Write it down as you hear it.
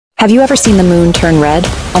Have you ever seen the moon turn red,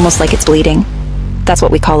 almost like it's bleeding? That's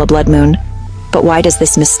what we call a blood moon. But why does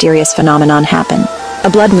this mysterious phenomenon happen?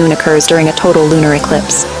 A blood moon occurs during a total lunar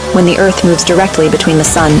eclipse, when the Earth moves directly between the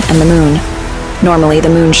sun and the moon. Normally, the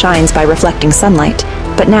moon shines by reflecting sunlight,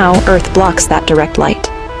 but now Earth blocks that direct light.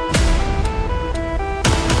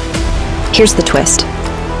 Here's the twist.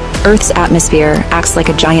 Earth's atmosphere acts like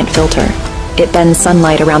a giant filter. It bends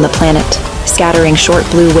sunlight around the planet, scattering short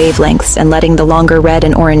blue wavelengths and letting the longer red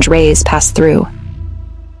and orange rays pass through.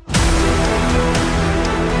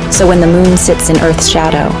 So when the moon sits in Earth's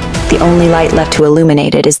shadow, the only light left to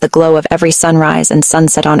illuminate it is the glow of every sunrise and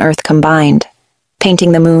sunset on Earth combined,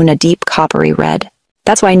 painting the moon a deep coppery red.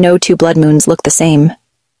 That's why no two blood moons look the same.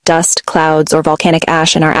 Dust, clouds, or volcanic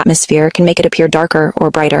ash in our atmosphere can make it appear darker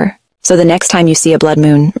or brighter. So the next time you see a blood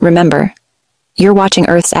moon, remember, you're watching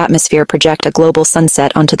Earth's atmosphere project a global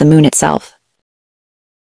sunset onto the moon itself.